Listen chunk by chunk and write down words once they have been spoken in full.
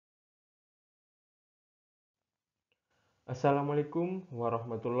Assalamualaikum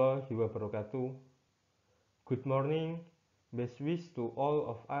warahmatullahi wabarakatuh. Good morning, best wish to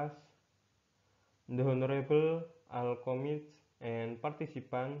all of us, the honorable alcomites and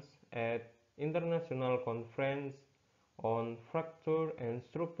participants at International Conference on Fracture and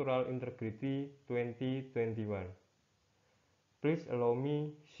Structural Integrity 2021. Please allow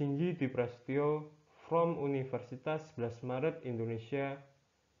me, Singgih Prasetyo from Universitas 11 Maret Indonesia,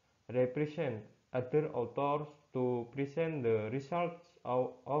 represent other authors to present the results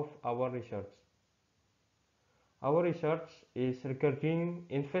of our research. Our research is regarding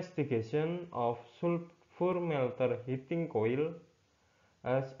investigation of sulfur melter heating coil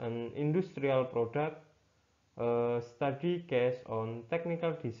as an industrial product, a study case on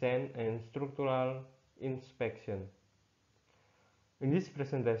technical design and structural inspection. In this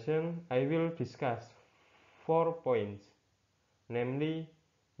presentation, I will discuss 4 points, namely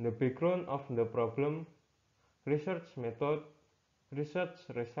the background of the problem, research method, research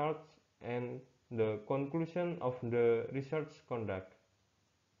results, and the conclusion of the research conduct.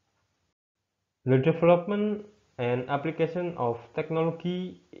 The development and application of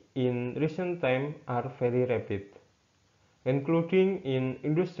technology in recent time are very rapid, including in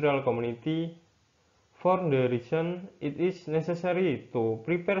industrial community. For the reason, it is necessary to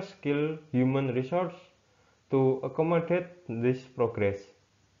prepare skilled human resource to accommodate this progress.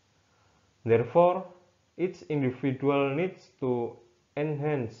 Therefore, each individual needs to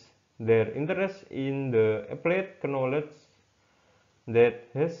enhance their interest in the applied knowledge that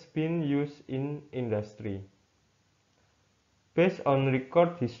has been used in industry. Based on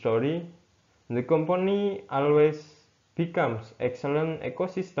record history, the company always becomes excellent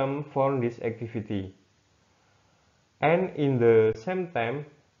ecosystem for this activity, and in the same time,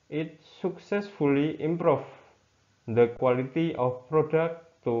 it successfully improves the quality of product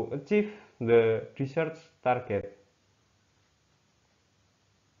to achieve the research target.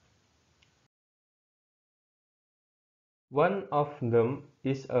 One of them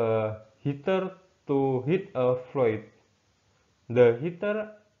is a heater to heat a fluid. The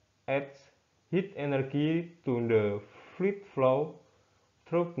heater adds heat energy to the fluid flow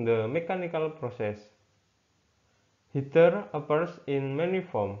through the mechanical process. Heater appears in many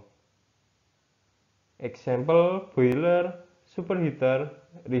forms. Example: boiler, superheater,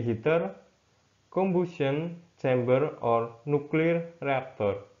 reheater, combustion chamber, or nuclear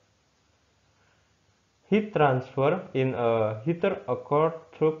reactor. Heat transfer in a heater occurs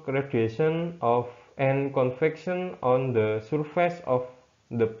through radiation of and convection on the surface of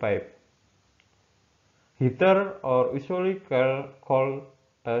the pipe. Heater, or usually called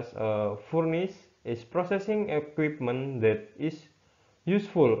as a furnace, is processing equipment that is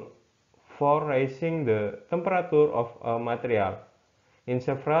useful for raising the temperature of a material. In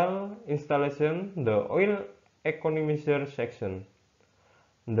several installations, the oil economizer section,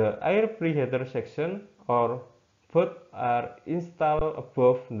 the air preheater section, or both are installed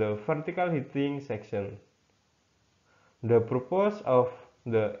above the vertical heating section. The purpose of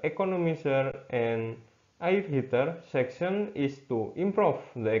the economizer and air heater section is to improve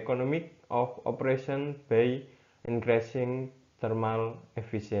the economics of operation by increasing thermal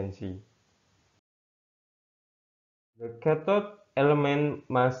efficiency. The cathode element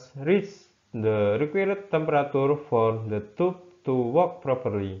must reach the required temperature for the tube to work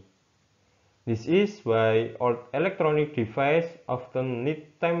properly. This is why old electronic devices often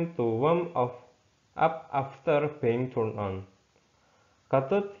need time to warm up after being turned on.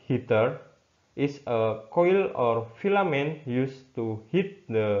 Cathode heater is a coil or filament used to heat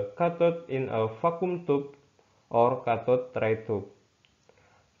the cathode in a vacuum tube or cathode ray tube.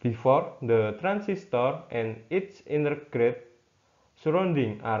 Before the transistor and its integrated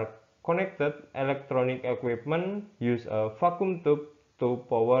surrounding are connected, electronic equipment use a vacuum tube to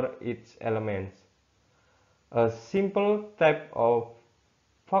power its elements. A simple type of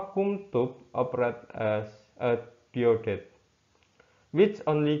vacuum tube operates as a diode, which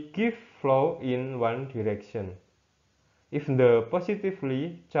only gives flow in one direction. If the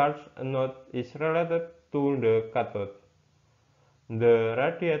positively charged anode is related to the cathode, the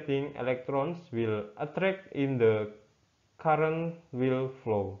radiating electrons will attract in the current will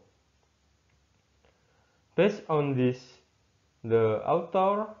flow. Based on this, the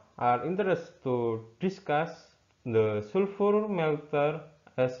authors are interested to discuss the sulfur melter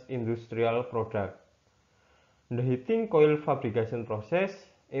as industrial product. The heating coil fabrication process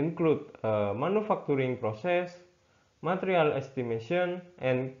includes a manufacturing process, material estimation,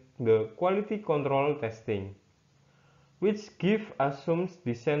 and the quality control testing, which assumes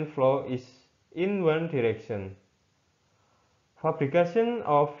design flow is in one direction. Fabrication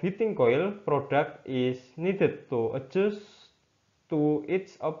of heating coil product is needed to adjust to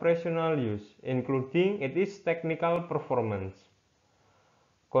its operational use, including its technical performance.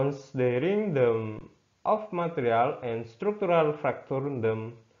 Considering them of material and structural factor,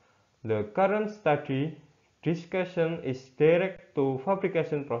 the current study discussion is direct to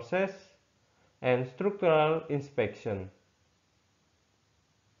fabrication process and structural inspection.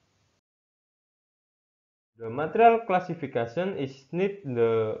 The material classification is need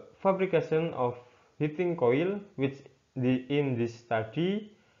the fabrication of heating coil, which in this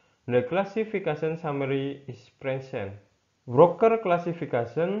study, the classification summary is present. Worker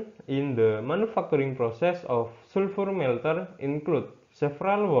classification in the manufacturing process of sulfur melter include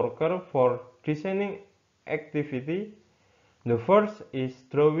several workers for designing activity. The first is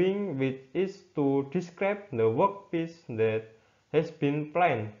drawing, which is to describe the workpiece that has been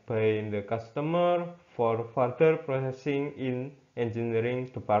planned by the customer for further processing in engineering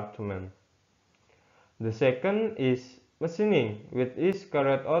department. The second is machining, which is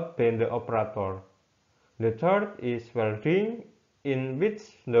carried out by the operator. The third is welding, in which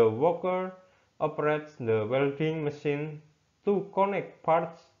the worker operates the welding machine to connect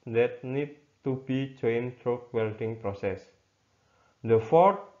parts that need to be joined through welding process. The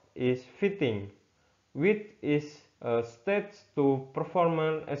fourth is fitting, which is a stage to perform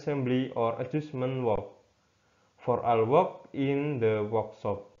assembly or adjustment work for all work in the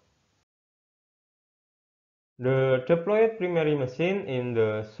workshop. The deployed primary machine in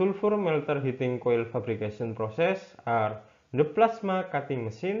the sulfur melter heating coil fabrication process are the plasma cutting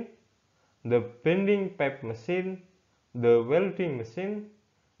machine, the bending pipe machine, the welding machine,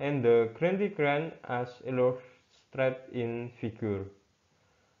 and the grinding gun as illustrated in figure.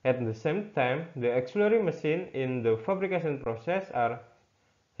 At the same time, the auxiliary machine in the fabrication process are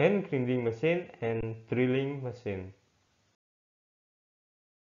hand grinding machine and drilling machine.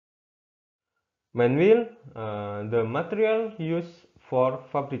 Meanwhile, the material used for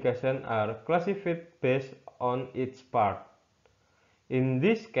fabrication are classified based on its part. In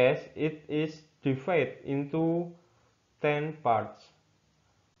this case, it is divided into 10 parts.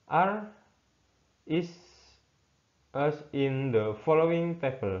 R is as in the following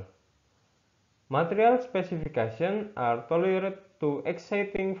table. Material specifications are tailored to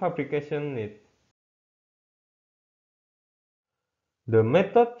exciting fabrication needs. The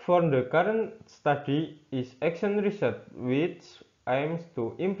method for the current study is action research, which aims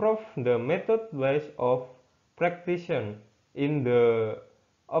to improve the method ways of practitioner in the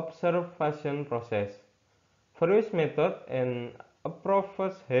observation process. Various methods and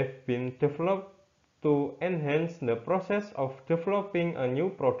approaches have been developed to enhance the process of developing a new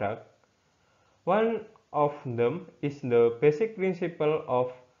product. One of them is the basic principle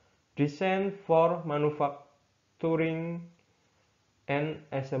of design for manufacturing and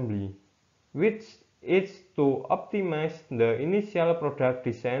assembly, which is to optimize the initial product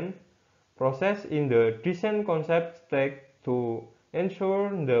design process in the design concept stage to ensure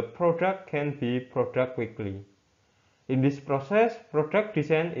the product can be produced quickly. In this process, product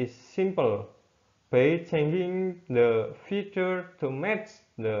design is simple by changing the feature to match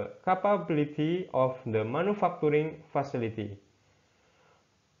the capability of the manufacturing facility.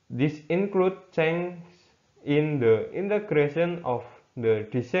 This includes change in the integration of the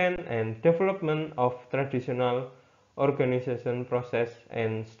design and development of traditional organization process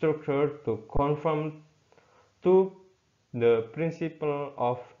and structure to conform to the principle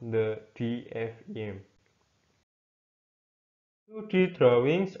of the DFM. 2D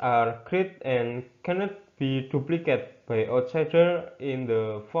drawings are created and cannot be duplicated by outsiders in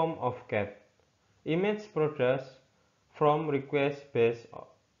the form of CAD. Image produced from requests based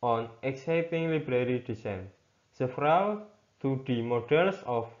on exciting library design. Several 2D models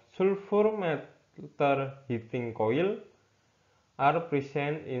of sulfur melter heating coil are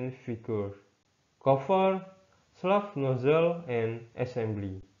present in figure. Cover, slough nozzle, and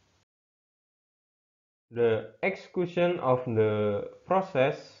assembly. The execution of the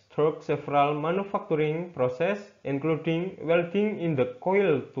process through several manufacturing processes, including welding in the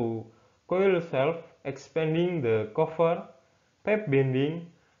coil to coil self, expanding the cover, pipe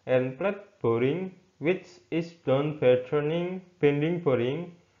bending, and plate boring, which is done by turning, bending,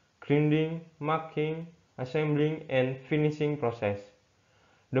 boring, grinding, marking, assembling, and finishing process.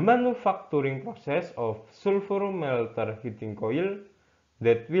 The manufacturing process of sulfur melter heating coil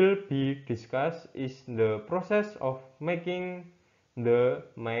that will be discussed is the process of making the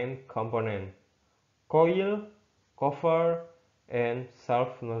main component, coil, cover, and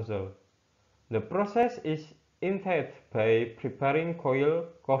self nozzle. The process is initiated by preparing coil,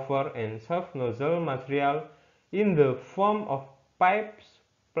 cover, and self nozzle material in the form of pipes,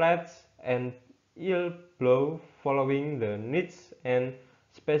 plates, and yield blow following the needs and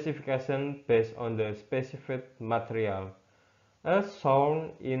specification based on the specified material, as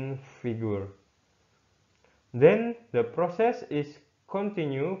shown in figure. Then the process is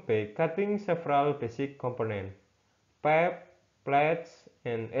continued by cutting several basic components, pipe, plates,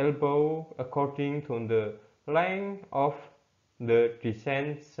 and elbow according to the length of the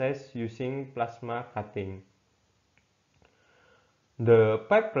design size using plasma cutting. The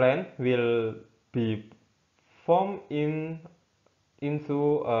pipeline will be formed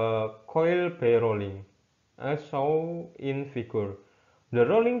into a coil by rolling, as shown in figure. The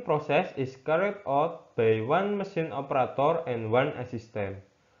rolling process is carried out by one machine operator and one assistant.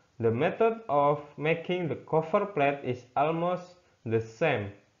 The method of making the cover plate is almost the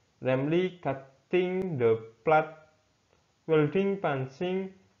same, namely cutting the plate, welding,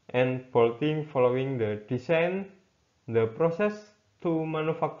 punching, and bolting following the design. The process to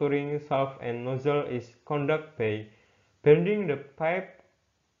manufacturing shaft and nozzle is conducted by bending the pipe,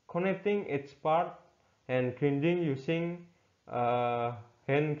 connecting each part, and grinding using a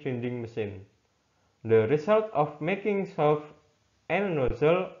hand grinding machine. The result of making shaft and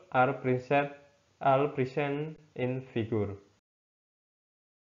nozzle are present in figure.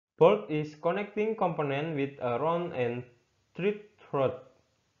 Bolt is connecting component with a round and thread rod.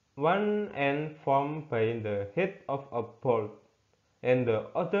 One end formed by the head of a bolt, and the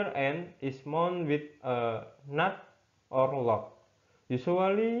other end is mounted with a nut or lock.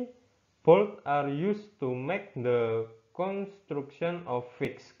 Usually, bolts are used to make the construction of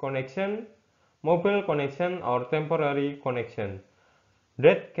fixed connection, mobile connection, or temporary connection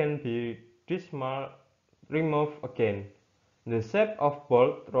that can be removed again. The shape of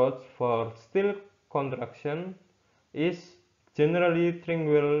bolt rods for steel construction is generally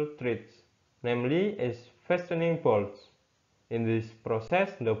triangular threads, namely as fastening bolts. In this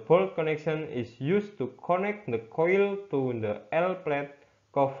process, the bolt connection is used to connect the coil to the L-plate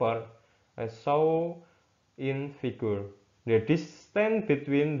cover, as shown in figure. The distance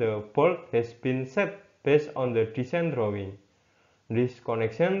between the bolts has been set based on the design drawing. This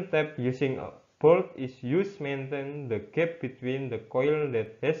connection tape using a bolt is used to maintain the gap between the coil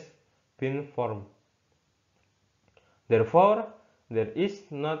that has been formed. Therefore, there is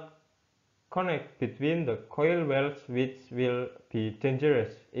not connect between the coil welds, which will be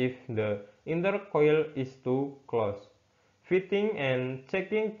dangerous if the intercoil is too close. Fitting and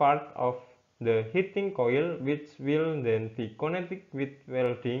checking part of the heating coil, which will then be connected with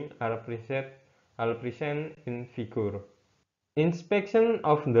welding, are present in figure. Inspection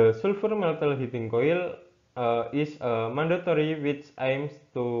of the sulfur metal heating coil is mandatory, which aims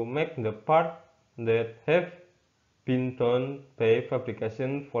to make the parts that have been done by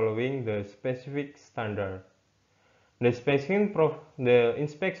fabrication following the specific standard. The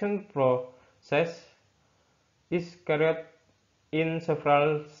inspection process is carried in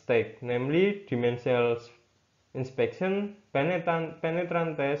several steps, namely dimensional inspection,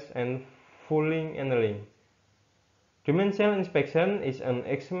 penetrant test, and fouling annealing. Dimensional inspection is an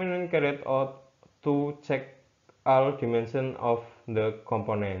examination carried out to check all dimensions of the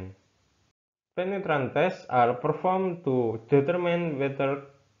component. Penetrant tests are performed to determine whether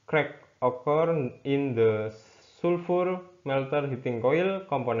cracks occur in the sulfur melter heating coil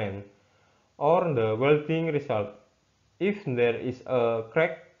component or the welding result. If there is a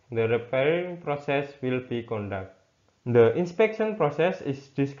crack, the repairing process will be conducted. The inspection process is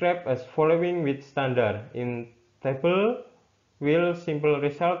described as following with standard. In table will simple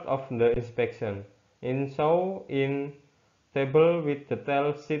result of the inspection. In table with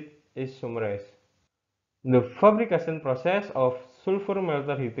detailed sheet is summarized. The fabrication process of sulfur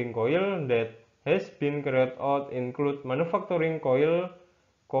melter heating coil that has been carried out include manufacturing coil,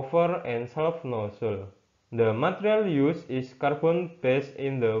 cover, and shaft nozzle. The material used is carbon based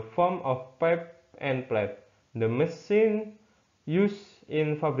in the form of pipe and plate. The machine used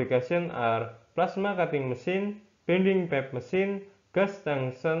in fabrication are plasma cutting machine, bending pipe machine, gas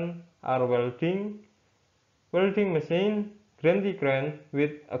tungsten or welding machine, grind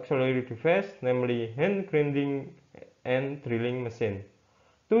with auxiliary device, namely hand grinding and drilling machine.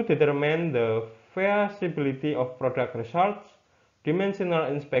 To determine the feasibility of product results, dimensional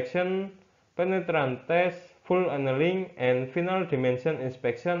inspection, penetrant test, full annealing, and final dimension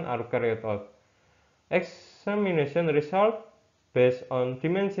inspection are carried out. Examination result based on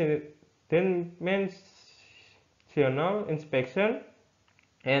dimensional inspection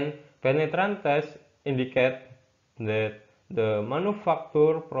and penetrant test indicate that the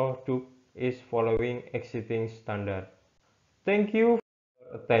manufactured product is following existing standard. Thank you for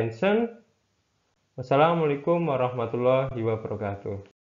your attention. Wassalamualaikum warahmatullahi wabarakatuh.